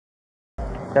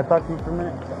Can I talk to you for a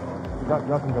minute?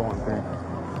 Y'all can go on through.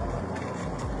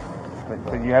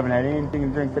 But you haven't had anything to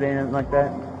drink today, anything like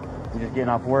that? You just getting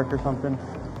off work or something?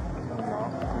 No.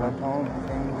 Left home.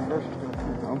 Came to the grocery store.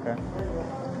 Okay.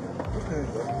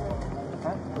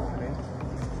 Huh? What's your name?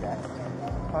 Jack.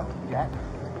 Huh? Jack?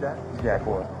 Jack? Jack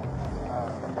what?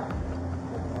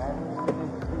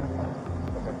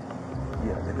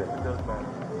 Yeah, they did. It does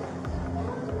matter.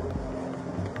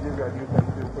 You gotta use that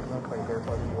to put it on plate.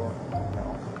 Verify who you are.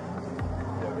 No.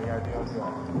 You have any idea who you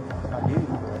are? I do,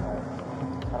 but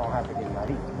I don't have to get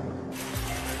ID.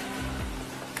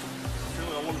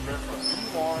 Truly, I want to verify who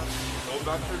you are. Go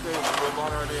about your day with your robot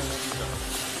ID and then you go.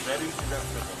 That is that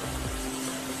simple.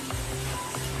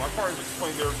 My part is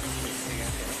explain everything to me.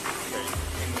 Okay.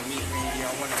 Can you meet me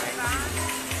on one night?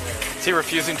 Is he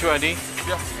refusing to ID?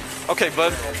 Yeah. Okay,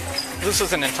 bud. This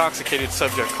is an intoxicated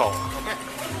subject call.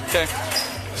 Okay.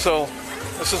 So,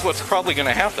 this is what's probably going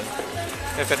to happen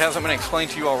if it hasn't been explained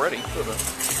to you already.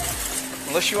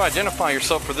 Unless you identify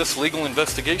yourself for this legal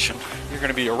investigation, you're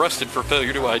going to be arrested for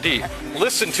failure to ID.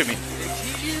 Listen to me.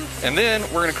 And then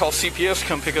we're going to call CPS to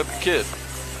come pick up your kid.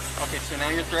 Okay, so now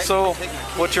you're threatening So, to take my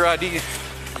kid. what's your ID? You're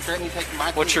threatening to take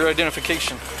my What's kid. your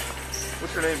identification?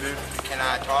 What's your name, dude? Can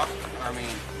I talk? I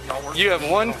mean, y'all work. You have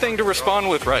one thing to respond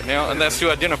with right now, and that's to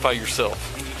identify yourself.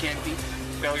 And you can't be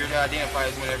failure to identify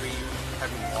is whenever you have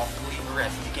been lawfully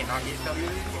arrested. You cannot get failure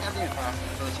to identify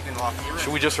unless you've been lawfully arrested.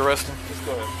 Should we just arrest him? Let's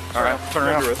go ahead. All right, turn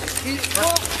around.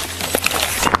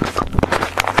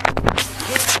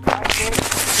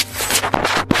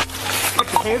 Put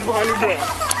your hands behind your back.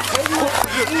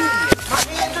 My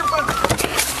hands are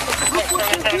fucking. Look what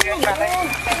you're doing, man.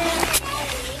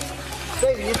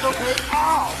 Baby, it's okay.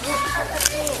 Ow!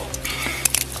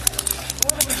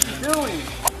 What are you doing?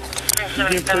 You've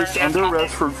been placed under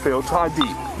arrest for failed to ID.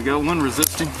 We got one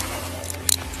resisting.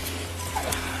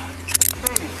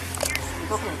 Baby,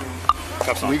 it's okay,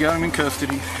 baby. We got him in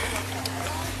custody.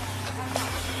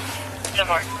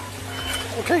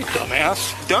 Okay,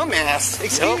 dumbass. Dumbass.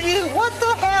 Excuse you? What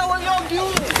the hell are y'all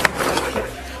doing?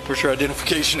 Where's your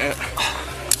identification at?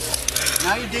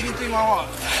 Now you're digging through my wallet.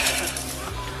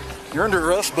 You're under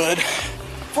arrest, bud.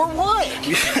 For what?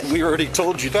 We already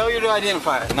told you. Failure to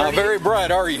identify. Not very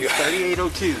bright, are you?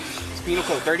 3802. It's penal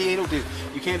code 3802.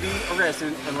 You can't be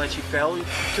arrested unless you fail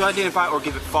to identify or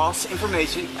give it false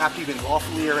information after you've been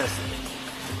lawfully arrested.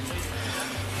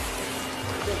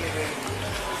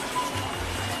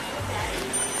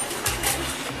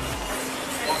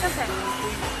 It's okay.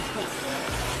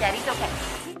 Daddy's okay.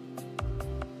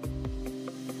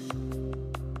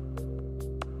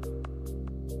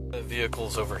 The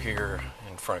vehicle's over here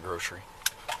in front of grocery.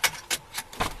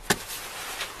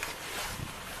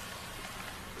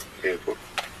 Vehicle.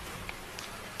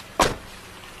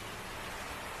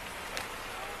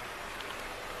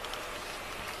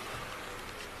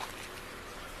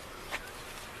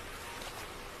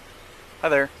 Hi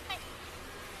there.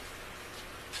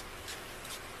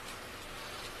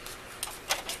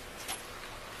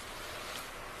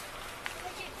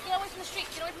 Get away from the street.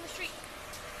 Get away from the street.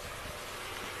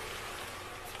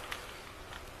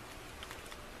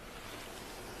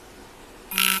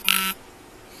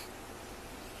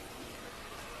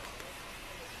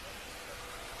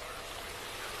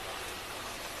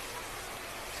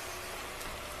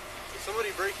 Did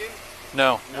somebody break in?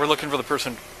 No, we're looking for the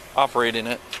person operating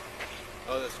it.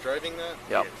 Oh, that's driving that?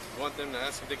 Yep. You want them to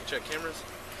ask if they can check cameras?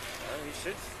 He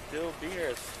should still be here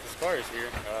as far as here.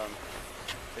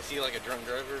 Is he like a drunk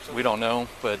driver or something? We don't know,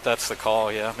 but that's the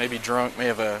call, yeah. Maybe drunk, may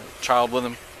have a child with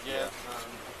him. Yeah. We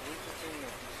just seen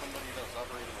that somebody that was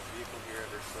operating a vehicle here at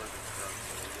their store that's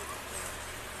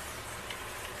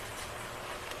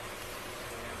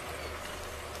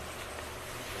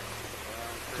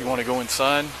drunk. You want to go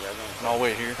inside? And I'll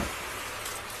wait here.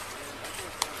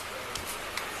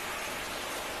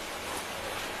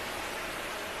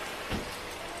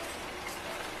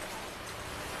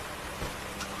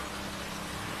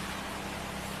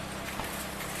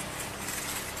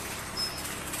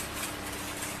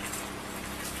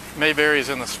 Mayberry's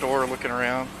in the store looking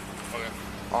around. Okay.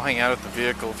 I'll hang out at the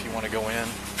vehicle if you want to go in.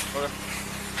 Okay.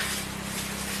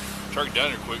 Try to get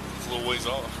down here quick. It's a little ways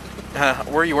off.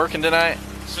 Where are you working tonight?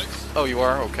 6. Oh, you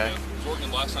are? Okay. Yeah. Was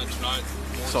working last night tonight.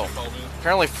 So, Called in.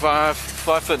 apparently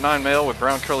 5'9" male with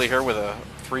brown curly hair with a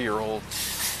 3-year-old.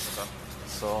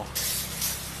 So,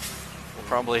 we'll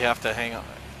probably have to hang on.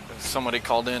 Somebody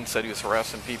called in, said he was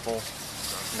harassing people,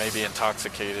 maybe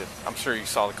intoxicated. I'm sure you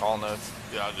saw the call notes.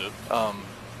 Yeah, I did.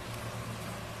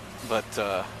 But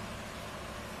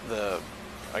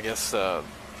I guess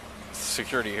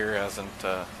security here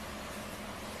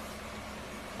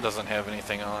doesn't have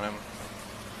anything on him.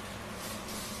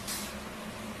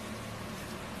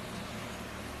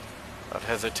 I'd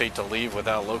hesitate to leave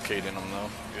without locating them, though.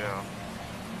 Yeah.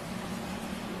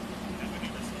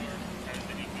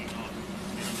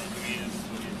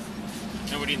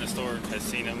 Nobody in the store has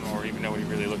seen him or even know what he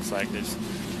really looks like. There's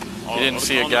You didn't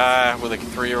see a guy with a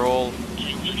 3-year-old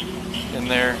in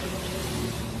there?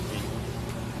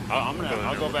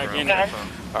 I'll go back in.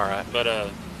 All right. But I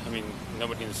mean,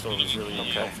 nobody in the store was really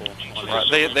helpful.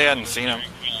 Right. They hadn't seen him,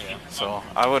 Yeah. so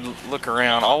I would look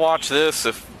around. I'll watch this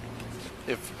if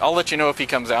I'll let you know if he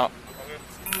comes out.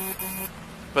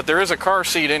 But there is a car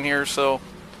seat in here, so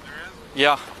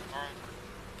yeah.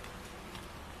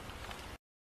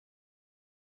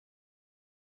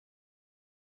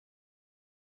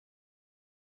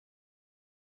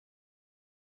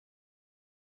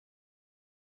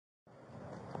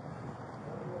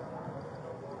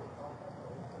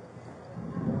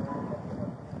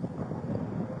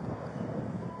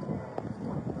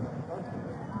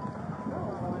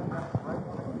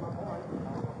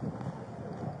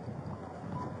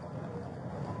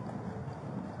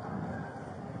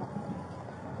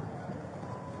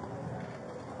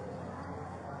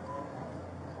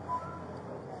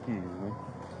 Excuse me.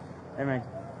 Hey man,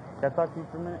 can I talk to you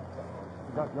for a minute?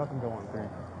 Y'all can go on through.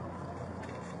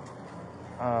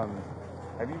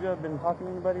 Have you been talking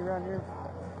to anybody around here?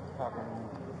 Talking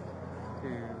to...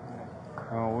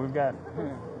 Oh, we've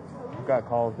got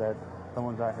calls that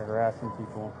someone's out here harassing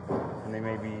people, and they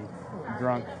may be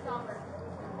drunk.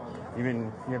 You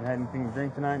haven't had anything to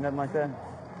drink tonight? Nothing like that?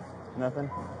 Nothing?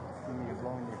 You mean you're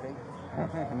blowing your face?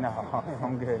 No,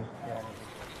 I'm good.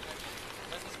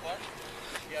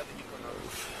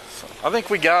 I think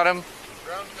we got him.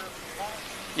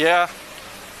 Yeah.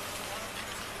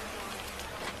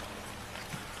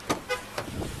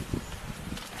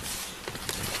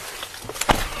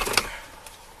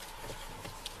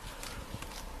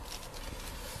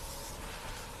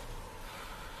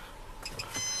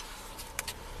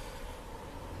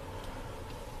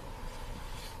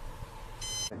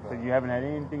 So you haven't had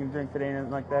anything to drink today,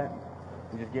 nothing like that?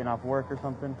 You just getting off work or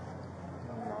something?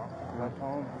 No. Left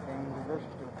home, came to the grocery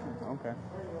store. Okay.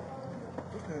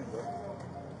 What's your name, bro?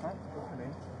 Huh? What's your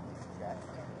name? Jack.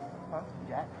 Huh?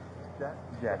 Jack? Jack?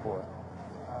 Jack what?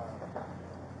 Okay.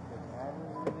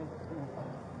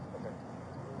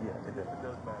 Yeah, it does. It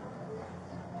does matter.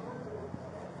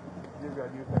 You got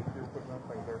you like just put on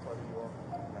like verify who you are?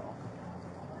 No.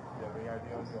 You have any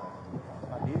idea on you?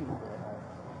 I do, but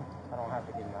I don't have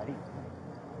to get an ID.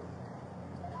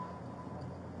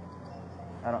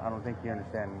 I don't think you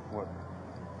understand what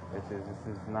this is.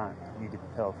 This is not, you get to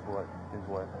tell us what is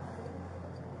what.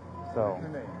 So, What's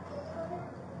your name?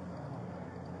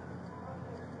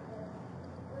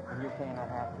 You're saying I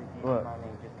have to give look, my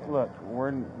name just to... look,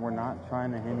 we're not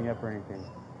trying to hand you up or anything.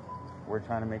 We're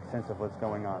trying to make sense of what's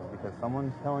going on because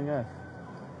someone's telling us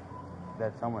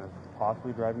that someone is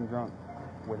possibly driving drunk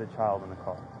with a child in the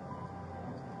car.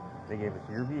 They gave us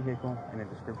your vehicle and a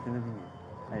description of you.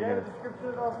 You have a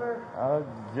description of there?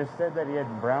 Just said that he had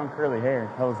brown curly hair.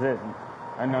 That was it.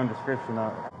 Unknown description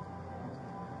of it.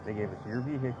 They gave us your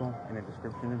vehicle and a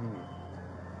description of you.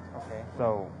 Okay.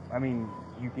 So, I mean,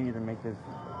 you can either make this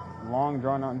long,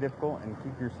 drawn out and difficult and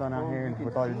keep your son out here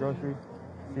with all your groceries.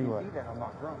 See what? You see that I'm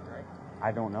not drunk, right?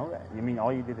 I don't know that. You mean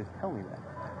all you did is tell me that?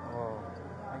 Well,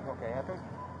 okay, I think...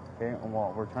 Okay,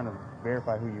 well, we're trying to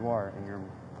verify who you are and you're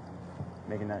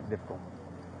making that difficult.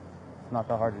 It's not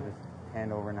that hard to just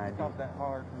hand over an ID. It's not that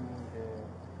hard for me to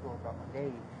go about my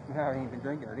day. I haven't even been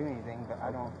drinking or doing anything, but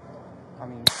I don't... I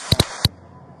mean,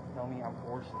 tell me I'm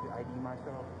forced to ID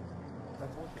myself.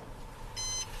 That's bullshit.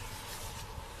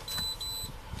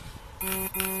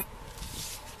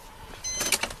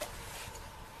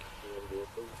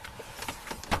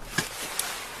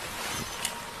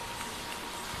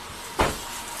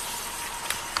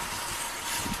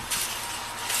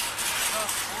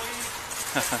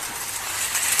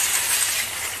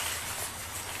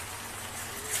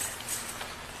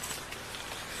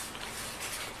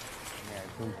 Yeah,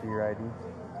 please see your ID.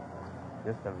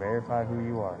 Just to verify who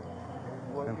you are.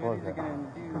 What Simple good as is it that. going to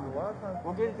do?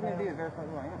 What good is it going to do is verify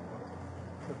who I am?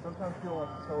 Because sometimes people like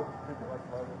to tell people like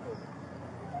level code.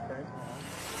 Okay?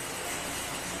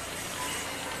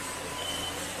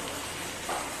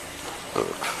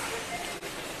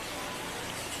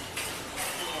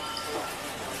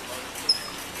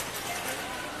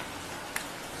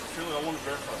 Truly, I want to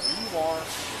verify who you are.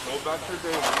 Go about your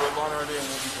day, we'll go about our day, and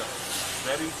we'll be done.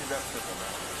 That easy, that simple,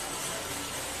 man.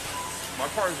 My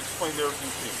partner's explained everything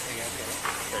to me.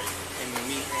 Okay. And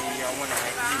I want to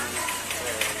ID.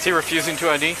 Is he refusing to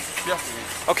ID? Yeah.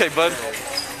 Okay, bud.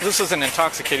 This is an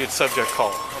intoxicated subject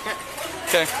call. Okay.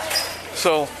 Okay.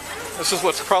 So this is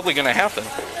what's probably going to happen.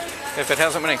 if it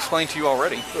hasn't been explained to you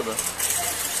already.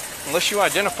 Unless you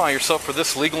identify yourself for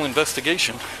this legal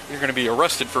investigation, you're going to be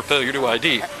arrested for failure to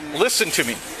ID. Listen to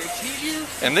me.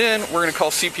 And then we're going to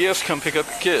call CPS to come pick up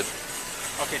your kid.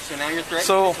 Okay, so now you're threatening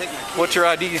So, to take my kid. what's your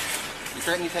ID? You're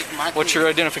threatening to take my kid. What's your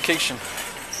identification?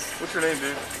 What's your name,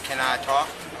 dude? Can I talk?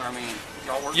 I mean,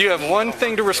 y'all work You for have me, one y'all thing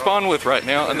work to for respond with right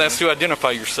now, and that's to identify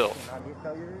yourself. y'all. I didn't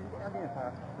tell you to identify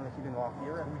unless you didn't walk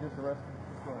here. We just arrested.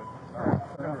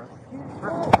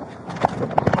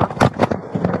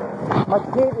 My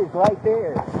kid is right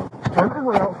there. Turn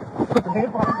around. Put the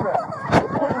hand behind your back.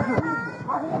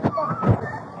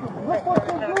 Look what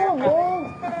you're doing, man.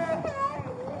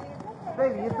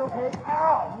 Baby, it's okay.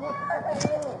 Ow!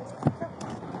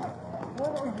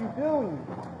 What are you doing?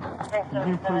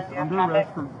 You placed under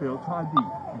arrest for failed to ID.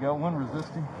 You got one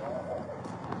resisting.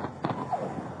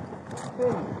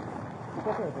 Baby. It's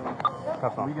okay, baby.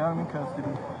 We got him in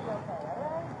custody.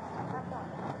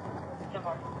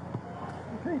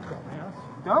 Okay,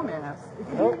 dumbass.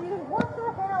 What the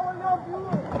hell are y'all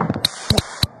doing?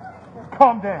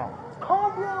 Calm down.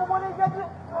 Calm down. What is that?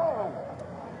 Oh.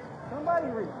 Somebody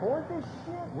record this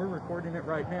shit? We're recording it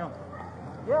right now.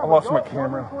 Yeah, I lost but my y'all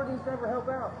camera. recordings never help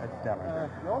out. That's down right there.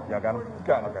 Y'all Y'all got him? recordings-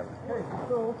 Got it. Okay. Okay,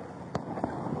 so.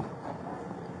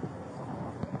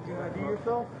 You ID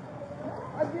yourself?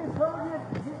 I just told you.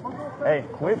 Hey,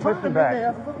 quit pushing back.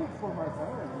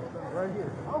 Right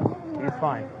here. He's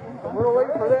fine. A little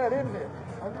late for that, isn't it?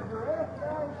 Under duress,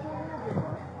 now it sure is.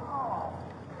 Oh.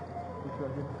 What's your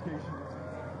identification?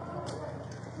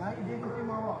 Now you didn't do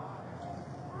my law.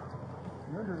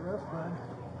 You're under arrest, bud.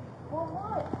 For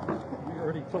what? We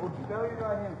already told you. Failure to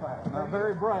identify. Not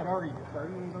very bright, are you?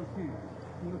 3802.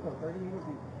 Penal code 3802.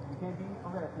 You can't be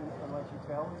arrested unless you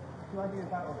fail to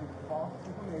identify or give false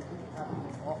information after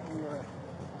you lawfully arrested.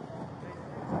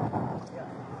 Yeah.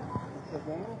 So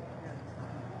Daniel?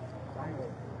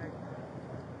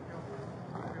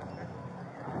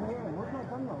 Yeah, where's my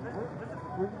gun though?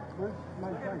 Where's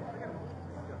my gun?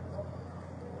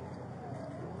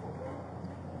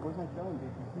 Where's my gun?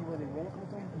 Did you see where they went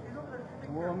with him?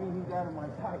 Well, I mean, he's out of my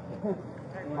sight.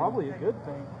 Probably a good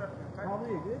thing.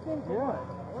 Probably a good thing. Yeah.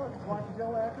 Why don't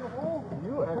y'all acting a fool?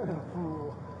 You acting a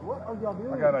fool. What are y'all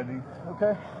doing? I got ID.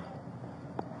 Okay.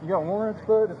 You got warrants,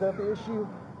 bud? Is that the issue?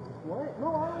 What?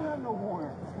 No, I don't have no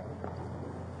warrants.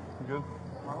 You good?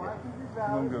 My license is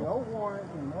valid, good. no warrants,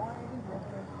 and no anything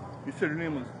different. You said your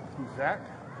name was Zach?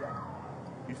 Yeah.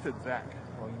 You said Zach.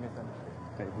 Well, you misunderstood.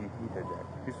 Hey, he did that.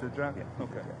 You said Jack? Yeah.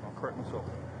 Okay. I'll correct myself.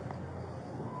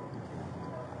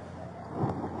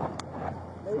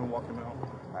 Just gonna walk him out. All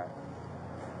right.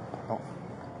 Oh.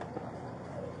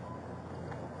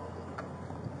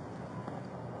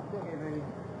 It's okay, baby.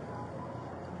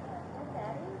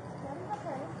 Daddy's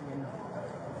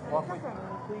Walk with me,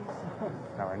 please.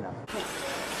 Not right now.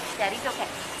 Daddy's okay.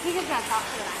 He's just gonna talk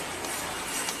to them.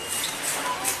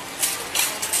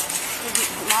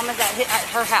 Mama's at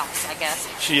her house, I guess.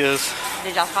 She is.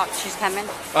 Did y'all talk? She's coming?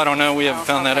 I don't know. We haven't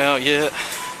found that okay. out yet.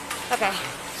 Okay.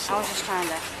 I was just trying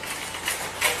to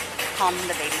calm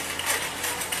the baby.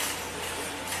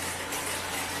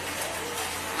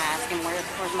 I asked him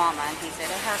where's Mama, and he said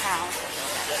at her house.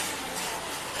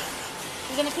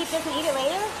 You gonna keep this and eat it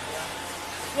later?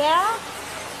 Yeah?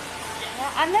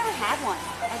 Yeah, I've never had one.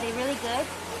 Are they really good?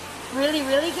 Really,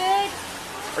 really good?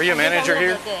 Are you a manager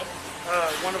here? Good.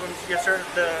 One of them, yes sir,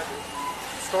 the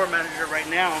store manager right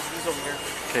now, he's over here.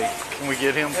 Okay, can we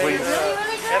get him, please? Really,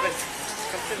 really good? Evan,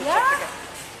 come sit and Yeah? check it out.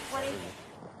 What is it?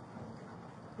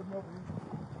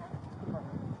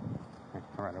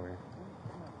 All right, over here.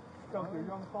 Go here,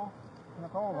 you on the phone? Can I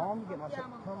call Mom to get my shit?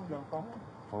 Tell him to go phone.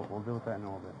 We'll deal with that in a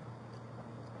little bit.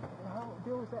 I'll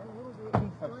deal with that in a little bit.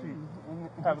 He's Have a free.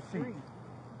 seat. Have a seat.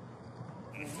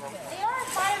 They are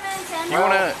firemen and Do you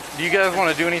wanna? Do you guys want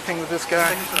to do anything with this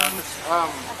guy?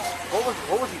 What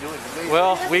was he doing?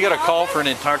 Well, we got a call for an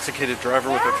intoxicated driver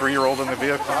with a 3-year-old in the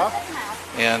vehicle,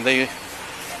 and they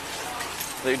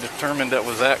determined that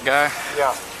was that guy.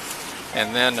 Yeah.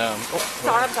 And then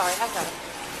Sorry, I'm sorry. I got it.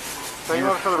 So you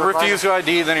want to he refused to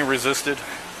ID, then he resisted. Okay.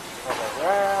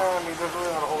 Yeah, I mean, there's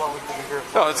really not a whole lot we can do here.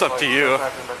 Oh, it's up to you.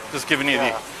 Just giving you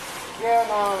Yeah,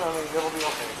 no, I mean, it'll be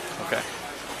okay. the. Okay.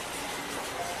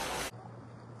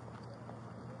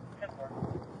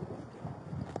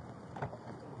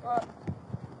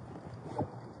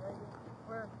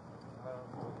 Where?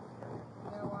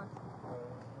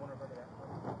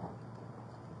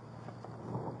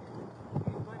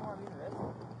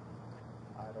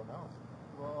 I don't know.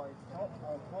 Well, it's told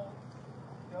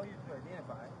failure to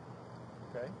identify.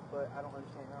 Okay. But I don't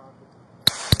understand how I could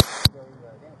failure to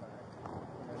identify.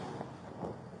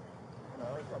 You know,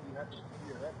 it's probably not just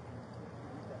be arrested.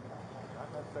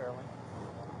 necessarily.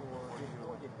 Were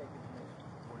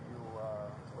you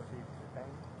was he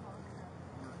detained?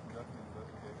 We were conducting an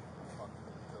investigation and talking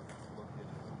to the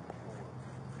located in the store.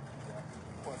 They asked me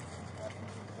some questions, asking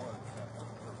who he was,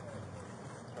 asking the person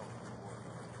tell us who he was.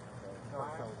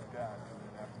 First tell us dad, and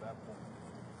then after that point,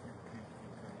 he refused to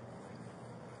be detained.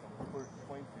 And it was clear to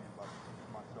explain to you by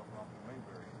myself and Officer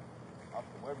Mayberry.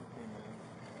 Officer Weber came in and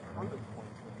further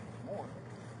explained to him some more.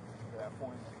 At that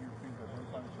point, he refused to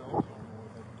identify himself, so we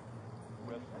went ahead and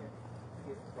arrested him.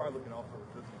 Probably looking also at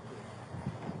resistance too.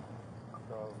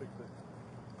 So, 6'6".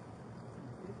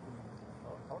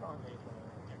 hold on.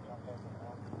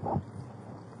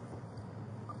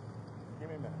 Give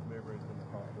me a minute. Mayberry's in the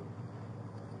hospital.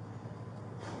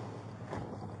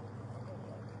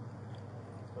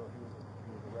 So he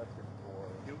was arrested for.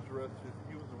 He was arrested.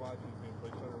 He was advised he was being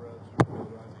placed under arrest for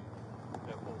failure ID.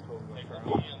 That phone told him to turn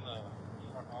around. in the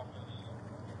office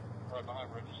right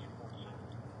behind Register 14.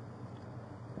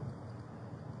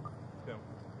 Yeah.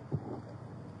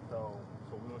 So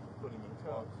we went to put him in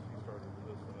cuffs. He started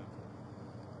resisting it.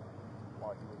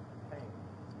 While he was detained.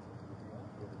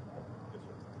 Yes,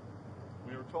 sir.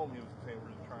 We were told him he was detained. We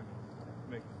were just trying to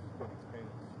make as quick as detained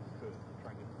as we could,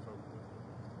 trying to get this over with.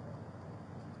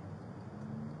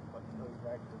 But so he's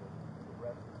actually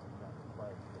arrested and not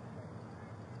required to get detained.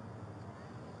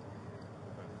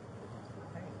 Okay. If he's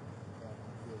detained, then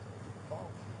he is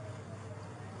false.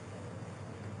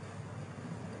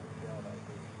 Jail ID.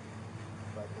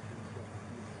 But if he's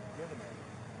given it,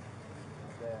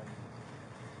 then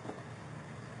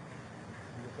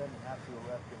you would then have to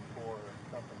arrest him for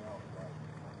something else, right?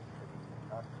 If he's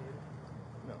intoxicated?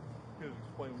 No. He was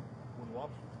explaining when the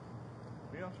officer,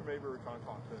 me and Officer Mayberry were trying to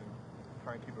talk to him,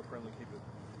 try and keep it friendly, keep it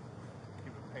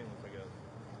painless, I guess.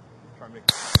 Try and make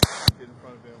get in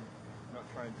front of him, not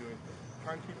trying to do anything.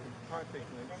 Trying to take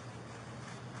things.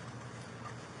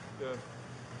 The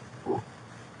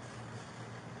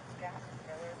Scott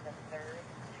Miller, the third,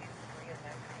 2-3 of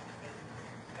 1988.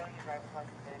 Showing your driver's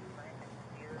license and current and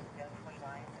year, 29,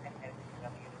 and no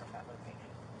W from that location.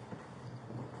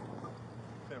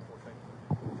 10-14.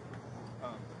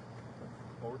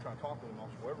 While we're trying to talk with him,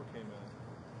 Officer Weber came in,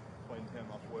 explained to him,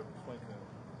 Officer Weber explained to him,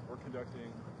 we're conducting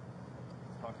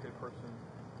intoxicated person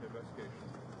investigation.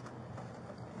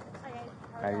 Hi guys.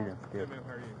 How you doing? Good, ma'am,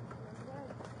 how are you?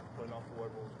 Explained to Officer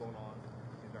Weber what's going on.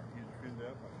 He's refusing to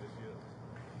identify. Yes, he is.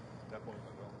 At that point, he's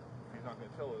like, well, he's not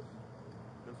going to tell us.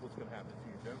 This is what's going to happen. It's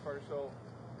you identify yourself,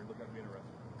 or you're looking at being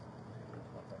arrested.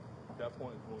 Okay. At that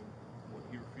point is when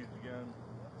he refused again,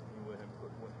 we went ahead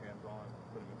and went hands on,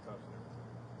 put him in cuffs and everything.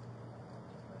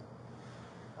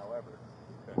 However,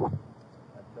 Okay.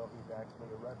 until he's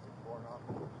actually arrested for an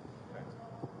offense, Okay.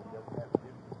 he doesn't have to do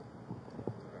it.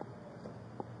 Okay.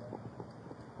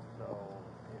 So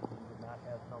if you did not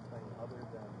have something other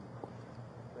than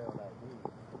failed ID,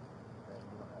 then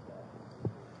you don't have that.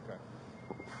 Okay.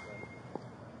 Okay.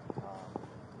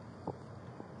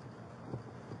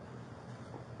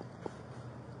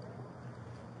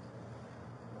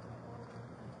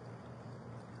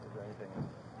 Is there anything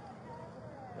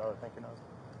y'all are thinking of?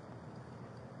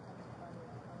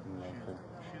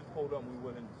 She's pulled up and we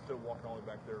went and still walking all the way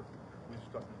back there. We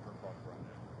stuck in her car right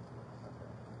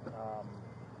now.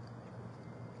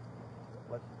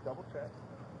 Let's double check.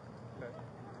 Okay.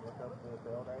 Look up the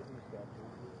failed ID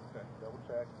statute. Okay. Double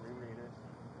check, reread it,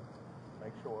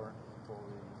 make sure before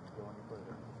we go any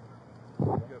further.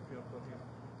 You got a peanut butter here?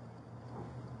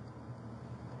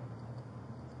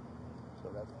 So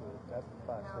that's the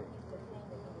class C.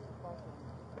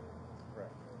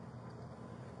 Right.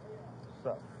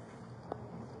 So,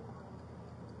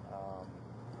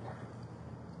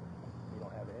 you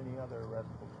don't have any other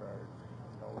arrestable charge,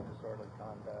 no disorderly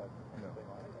conduct, anything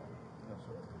like that? No,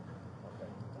 sir.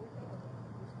 Okay.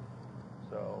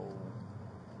 So,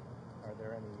 are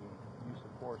there any use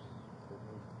of force that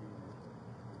needs to be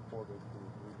reported to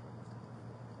the police?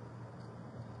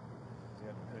 We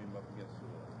had to put him up against a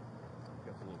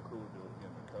little cooler deal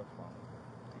again, the cuffs on him.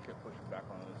 He kept pushing back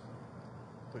on us,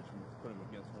 put him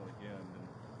against one again, and then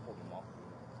pulled him off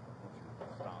once he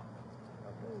stopped.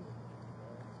 Okay.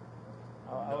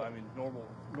 No, I mean normal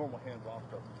hands-off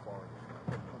stuff as far as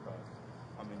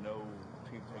I mean no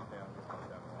team takedowns or something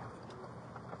like that.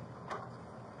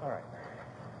 All right.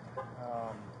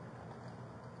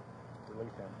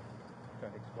 Release him.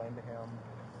 Okay. Explain to him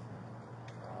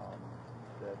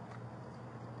that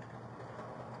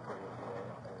there was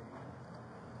a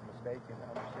mistake in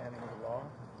understanding of the law,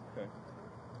 Okay.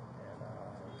 and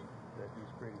that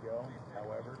he's free to go.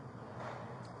 However,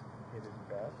 it is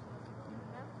best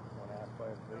when asked by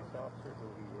a police officer who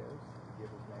he is, to give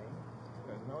his name.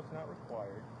 Okay. Even though it's not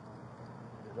required,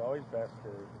 it is It's always best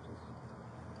to just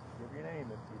give your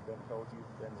name if you've been told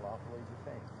you've been lawfully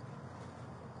detained.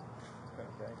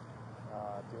 Okay?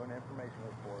 Do an information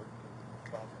report,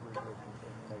 possibly do an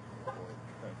information report,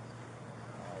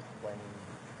 explaining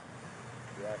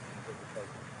the actions that were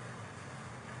taken.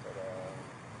 But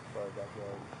as far as that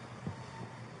goes,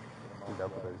 He's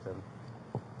up with 37.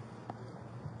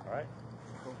 all right.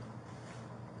 Cool.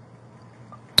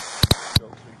 Go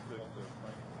 6-6 to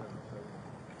 1977.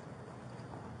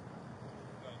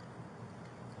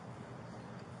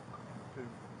 Two.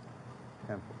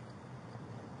 Temple.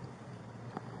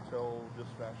 Tell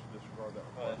dispatch to disregard that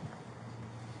report.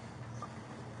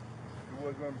 You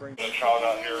was going to bring that child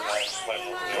out here and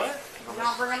I'm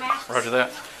not bringing him out. Roger that.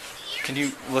 Can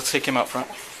you, let's take him out front.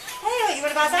 Hey, you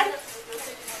want to go outside?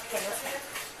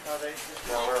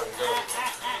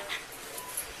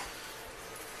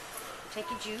 Take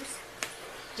your juice.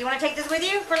 Do you want to take this with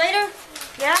you for later?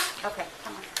 Yeah? Okay,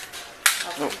 come on.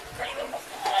 Okay.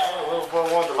 Little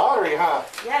boy won the lottery, huh?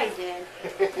 Yeah, he did.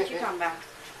 What you talking about?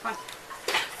 Come on.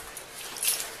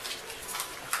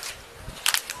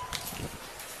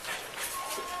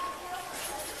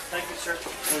 Thank you, sir.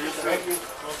 Thank you.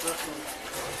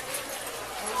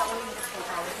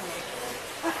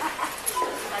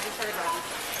 I just heard about it.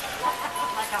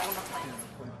 I got one of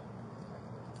them.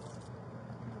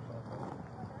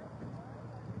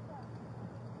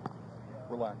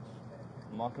 Relax.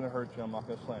 I'm not going to hurt you. I'm not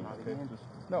going to slam you. Okay?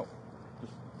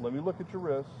 Just let me look at your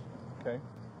wrists. Okay?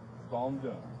 That's all I'm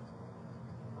doing.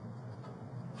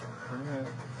 Turn your head.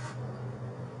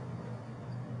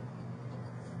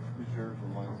 These yours or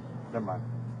mine? Never mind.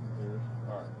 Yours.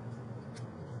 All right.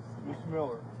 Miss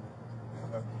Miller,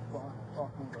 after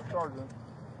talking with our sergeant,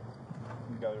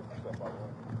 you got to step out of the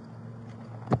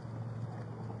way.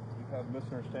 You have a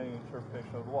misunderstanding and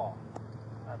interpretation of the law.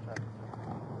 I tried to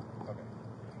Okay.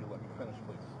 You let me finish,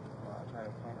 please.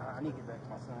 explain. I need to get back to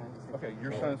my son. He's Okay, 16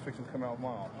 your years son old. is fixing to come out with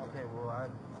my officer. Okay, well,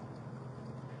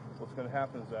 What's going to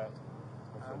happen is that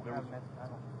I don't have met, I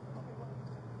don't, okay, well,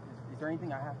 is there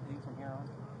anything I have to do from here on?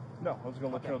 no, I was going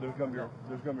to let you know there's going to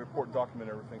be a report and document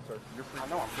everything, sir. You're free. I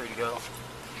know I'm free to go.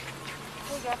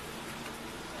 Here you go.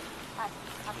 I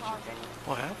apologize.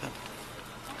 What happened?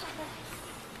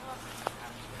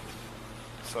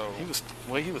 So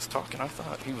The way he was talking, I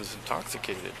thought he was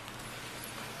intoxicated.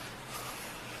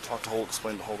 Talked to Holt,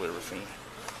 explained to Holt everything.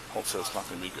 Holt said it's not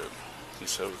going to be good. He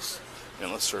says,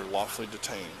 unless they're lawfully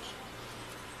detained.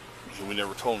 We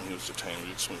never told him he was detained.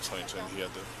 We just explained to him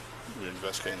we were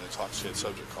investigating the intoxicated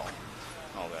subject call and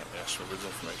all that. Asked for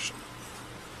original information.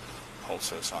 Holt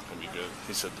said it's not going to be good.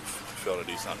 He said the felt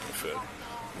ID's not going to fit.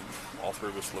 All three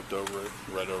of us looked over it,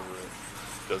 read over it.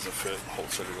 Doesn't fit. Holt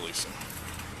said to release him.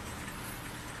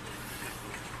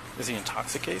 Is he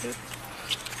intoxicated?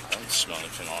 I don't smell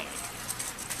anything on it.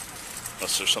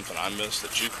 Unless there's something I missed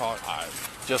that you caught,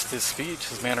 Just his speech,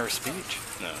 his manner of speech.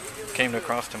 no. Came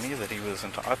across to me that he was I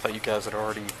thought you guys had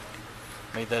already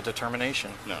made that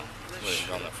determination. No, we haven't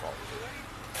gone that far.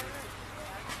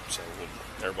 So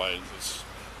everybody is,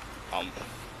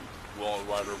 we'll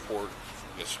write a report.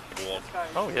 I guess we'll,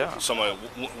 Oh, yeah. somebody,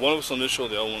 one of us initial,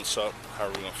 the other one sup. How are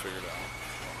we going to figure it out?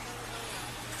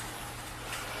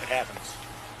 It happens.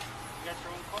 You got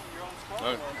your own squad?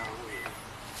 All right.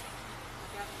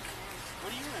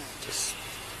 What are you in? Just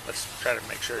let's try to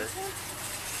make sure.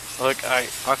 Look, I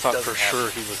thought Doesn't for happen. sure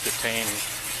he was detained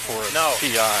for a No. PI.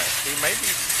 He may be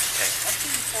detained,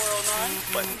 409.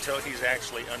 but until he's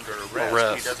actually under arrest,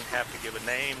 Arrest. he doesn't have to give a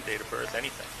name, date of birth,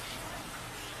 anything.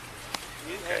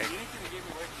 Okay. You need to get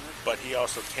me away from this. But he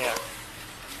also can't,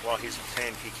 while he's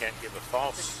detained, he can't give a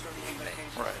false name.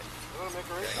 Right.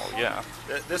 Well, yeah.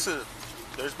 There's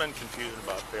been confusion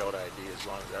about failed ID as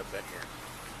long as I've been here.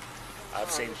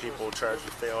 I've seen people charged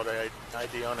with failed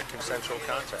ID on a consensual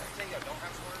contact.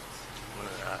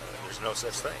 There's no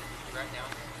such thing.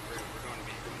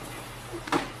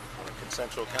 On a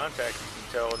consensual contact, you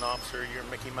can tell an officer you're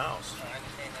Mickey Mouse.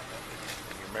 And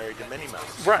you're married to Minnie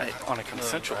Mouse. Right. On a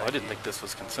consensual. I didn't think this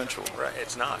was consensual. Right,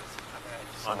 it's not.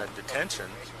 On a detention,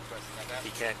 he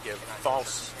can't give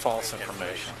false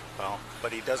Information. Well,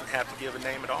 But he doesn't have to give a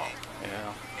name at all.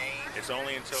 yeah. It's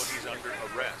only until he's under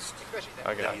arrest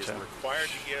I that he is gotcha. required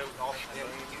to give a name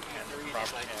and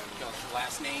proper and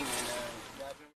Last name and